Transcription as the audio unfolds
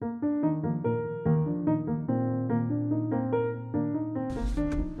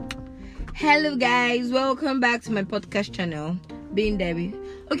Hello guys, welcome back to my podcast channel, Being Debbie.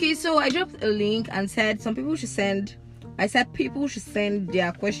 Okay, so I dropped a link and said people should send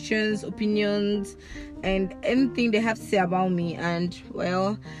their questions, opinions, and anything they have to say about me. And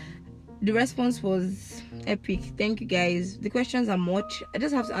well, the response was epic. Thank you guys. The questions are much. I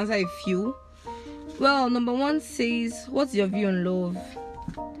just have to answer a few. Well, number one says, what's your view on love?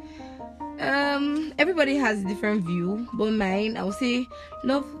 Everybody has a different view, but mine, I would say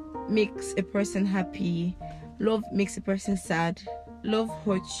love makes a person happy, love makes a person sad, love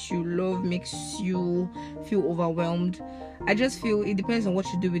hurts you, love makes you feel overwhelmed. I just feel it depends on what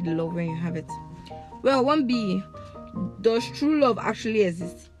you do with the love when you have it. Well, 1B, does true love actually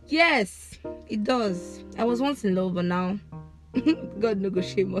exist? Yes, it does. I was once in love, but now God no go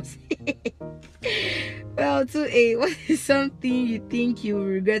shame us. Well, 2A, what is something you think you will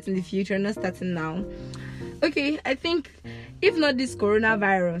regret in the future, not starting now? Okay, I think if not this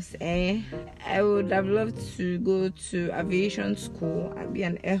coronavirus, I would have loved to go to aviation school and be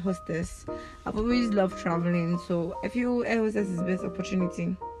an air hostess. I've always loved traveling, so I feel air hostess is the best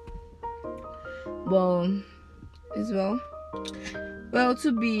opportunity. Well, 2B,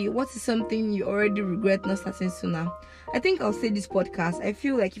 what is something you already regret not starting sooner? I think I'll say this podcast. I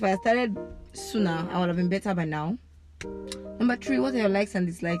feel like if I started sooner, I would have been better by now. Number 3, what are your likes and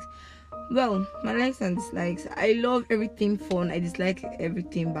dislikes? Well, my likes and dislikes. I love everything fun. I dislike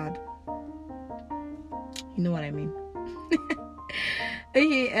everything bad. You know what I mean?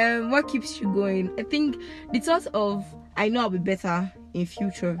 Okay, what keeps you going? I think the thought of I know I'll be better in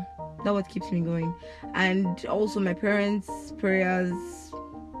future. That's what keeps me going. And also my parents' prayers.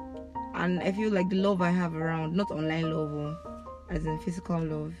 And I feel like the love I have around, not online love, as in physical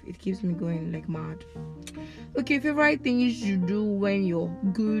love, it keeps me going like mad. Okay, favorite things you do when you're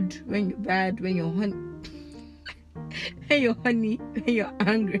good, when you're bad, when you're when you're when you're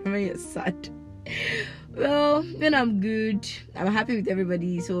angry, when you're sad. Well, when I'm good, I'm happy with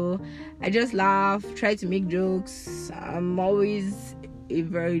everybody, so I just laugh, try to make jokes. I'm always a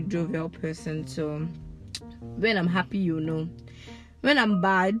very jovial person, so when I'm happy, when I'm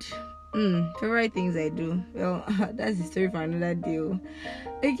bad, favorite things I do, well, that's the story for another day.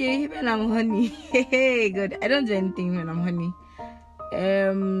 Okay, when I'm honey, hey, good, I don't do anything when I'm honey.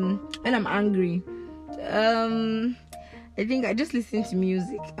 When I'm angry, I think I just listen to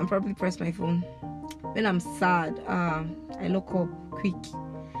music and probably press my phone. When I'm sad, I look up quick.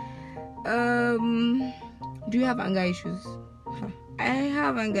 Do you have anger issues? I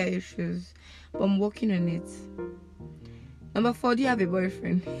have anger issues, but I'm working on it. Number 4, do you have a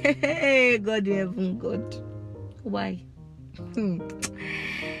boyfriend? Hey, God in heaven, God. Why?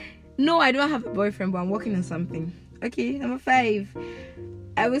 No, I don't have a boyfriend, but I'm working on something. Okay, number 5.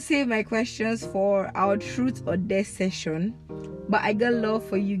 I will save my questions for our truth or dare session. But I got love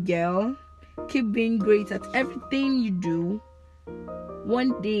for you, girl. Keep being great at everything you do.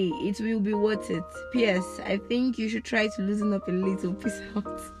 One day, it will be worth it. P.S. I think you should try to loosen up a little. Peace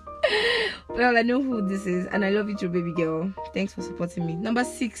out. Well, I know who this is, and I love you too, baby girl. Thanks for supporting me. Number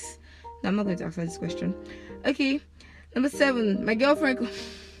 6. No, I'm not going to answer this question. Okay. Number 7. My girlfriend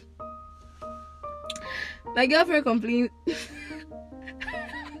complains.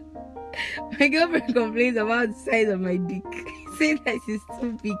 My girlfriend complains about the size of my dick, saying that it's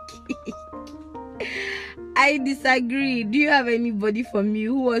too big. I disagree. Do you have anybody for me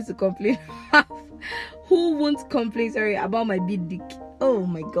who wants to complain? Who won't complain? Sorry, about my big dick. Oh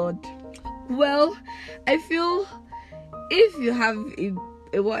my God. Well, I feel if you have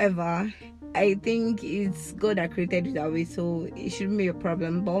a whatever, I think it's God that created it that way, so it shouldn't be a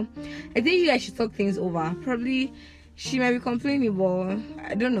problem. But I think you guys should talk things over. Probably she might be complaining, but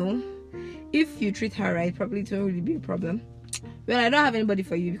I don't know. If you treat her right, probably it won't really be a problem. Well, I don't have anybody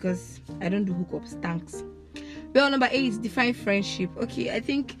for you because I don't do hookups. Thanks. Well, number 8, define friendship. Okay, I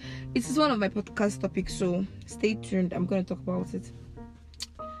think this is one of my podcast topics, so stay tuned. I'm going to talk about it.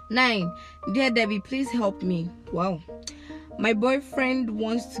 9, dear Debbie, please help me. Wow, my boyfriend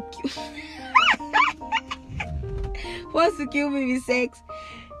wants to kill me with sex.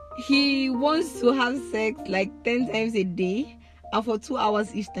 He wants to have sex like 10 times a day and for 2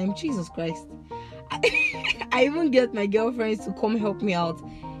 hours each time. Jesus Christ. I even get my girlfriends to come help me out.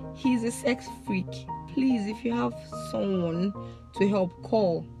 He's a sex freak. Please, if you have someone to help,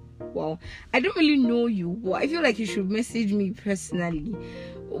 call. Wow, I don't really know you, but I feel like you should message me personally.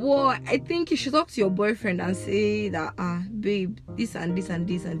 Well, I think you should talk to your boyfriend and say that, babe, this and this and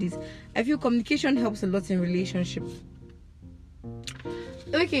this and this. I feel communication helps a lot in relationship.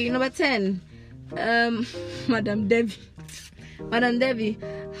 Okay, number 10. Madam Debbie,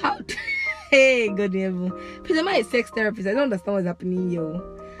 how? Hey, God, please, am I a sex therapist? I don't understand what's happening here.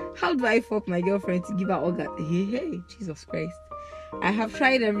 How do I fuck my girlfriend to give her orgasm? Hey, Jesus Christ. I have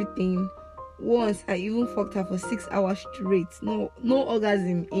tried everything. Once I even fucked her for 6 hours straight. No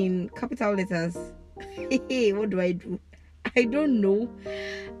orgasm in capital letters. Hey, what do? I don't know.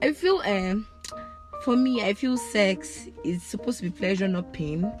 I feel for me, I feel sex is supposed to be pleasure, not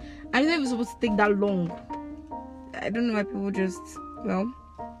pain. And it's not even supposed to take that long. I don't know why people just, well,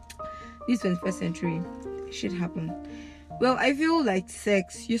 this 21st century, shit happen. Well, I feel like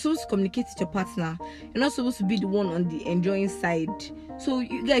sex, you're supposed to communicate with your partner. You're not supposed to be the one on the enjoying side. So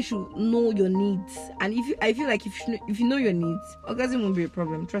you guys should know your needs. And I feel like if you know your needs, orgasm won't be a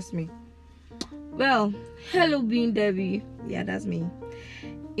problem. Trust me. Well, hello, Bean Debbie. Yeah, that's me.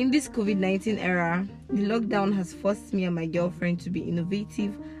 In this COVID-19 era, the lockdown has forced me and my girlfriend to be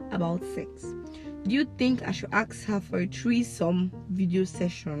innovative about sex. Do you think I should ask her for a threesome video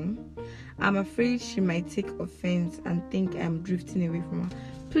session? I'm afraid she might take offense and think I'm drifting away from her.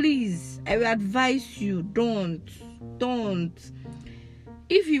 Please, I will advise you, don't.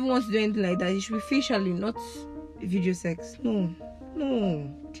 If you want to do anything like that, it should be facially, not video sex. No,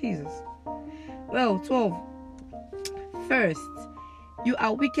 Jesus. Well, 12. First, you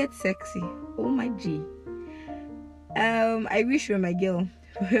are wicked sexy. Oh my G. I wish you were my girl.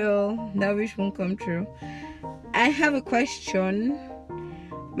 Well, that wish won't come true. I have a question.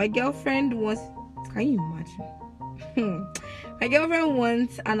 My girlfriend wants... Can you imagine? My girlfriend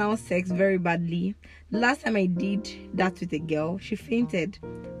wants anal sex very badly. The last time I did that with a girl, she fainted.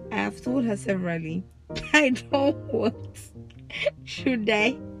 I have told her severally, I don't want. Should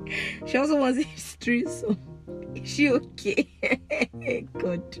I? She also wants a threesome. Is she okay?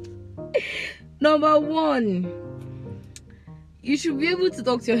 God. Number 1. You should be able to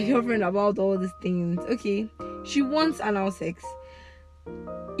talk to your girlfriend about all these things. Okay, she wants anal sex.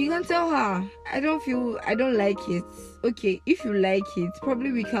 You can tell her, I don't like it. Okay, if you like it,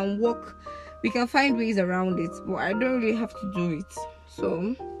 probably we can find ways around it, but I don't really have to do it.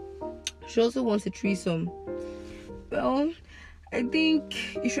 So she also wants a threesome. Well, I think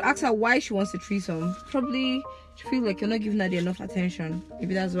you should ask her why she wants a threesome. Probably she feels like you're not giving her enough attention.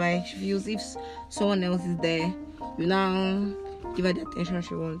 Maybe that's why she feels if someone else is there, you now give her the attention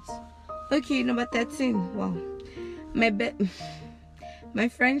she wants. Okay, number 13. Wow. My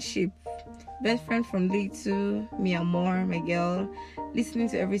friendship, best friend from little, me and more, my girl. Listening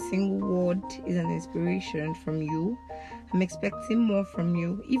to every single word is an inspiration from you. I'm expecting more from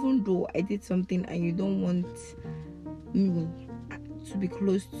you, even though I did something and you don't want me to be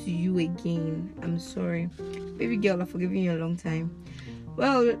close to you again. I'm sorry, baby girl. I've forgiven you a long time.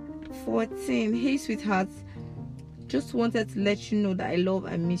 Well, 14. Hey, sweetheart. Just wanted to let you know that I love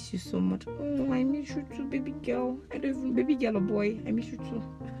and miss you so much. Oh, I miss you too, baby girl. I don't even baby girl or boy. I miss you too.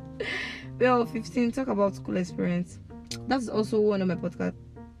 Well, 15. Talk about school experience. That's also one of my podcast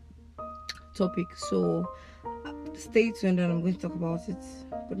topics. So stay tuned and I'm going to talk about it,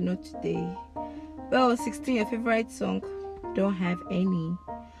 but not today. Well, 16. Your favorite song? Don't have any.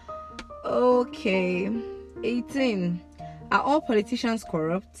 Okay. 18. Are all politicians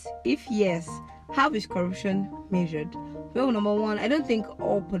corrupt? If yes, how is corruption measured? Well, number 1, I don't think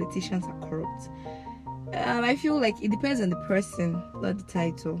all politicians are corrupt. I feel like it depends on the person, not the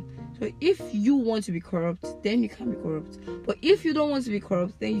title. So if you want to be corrupt, then you can be corrupt. But if you don't want to be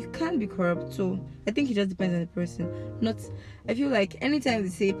corrupt, then you can't be corrupt. So I think it just depends on the person. I feel like anytime they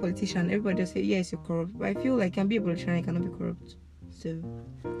say politician, everybody just say, yes, you're corrupt. But I feel like you can be a politician, you cannot be corrupt. So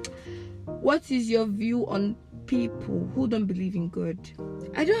what is your view on people who don't believe in God?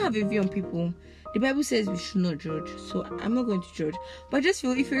 I don't have a view on people. The Bible says we should not judge, so I'm not going to judge. But I just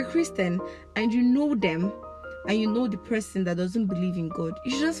feel if you're a Christian and you know them and you know the person that doesn't believe in God,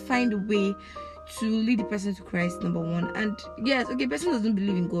 you should just find a way to lead the person to Christ, number 1. And yes, okay, person doesn't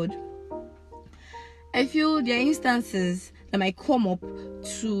believe in God. I feel there are instances that might come up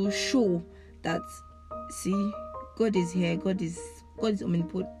to show that, see, God is here, God is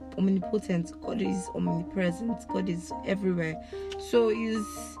omnipotent, God is omnipresent, God is everywhere. So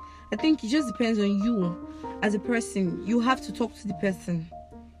I think it just depends on you as a person. You have to talk to the person.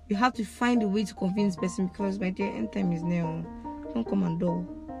 You have to find a way to convince the person, because my dear, end time is near. Don't come and do.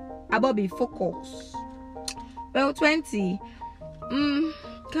 Bobby, focus. Well, 20.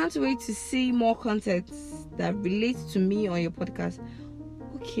 Can't wait to see more content that relates to me on your podcast.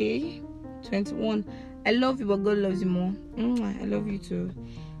 Okay. 21. I love you, but God loves you more. I love you too.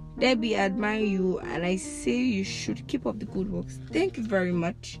 Debbie, I admire you and I say you should keep up the good works. Thank you very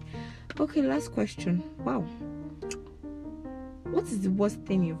much. Okay, last question. Wow. What is the worst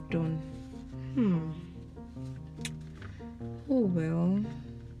thing you've done? Oh well.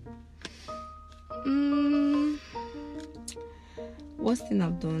 worst thing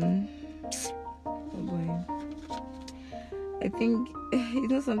I've done. Oh boy. I think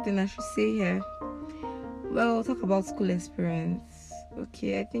it's not something I should say here. Well, I'll talk about school experience.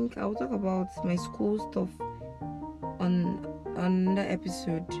 Okay, I think I'll talk about my school stuff on another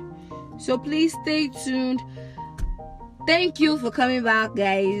episode. So please stay tuned. Thank you for coming back,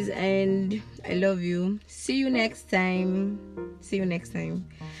 guys, and I love you. See you next time.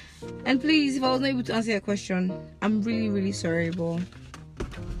 And please, if I was not able to answer your question, I'm really, really sorry, but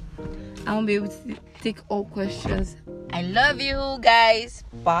I won't be able to take all questions. I love you guys.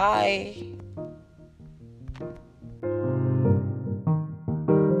 Bye.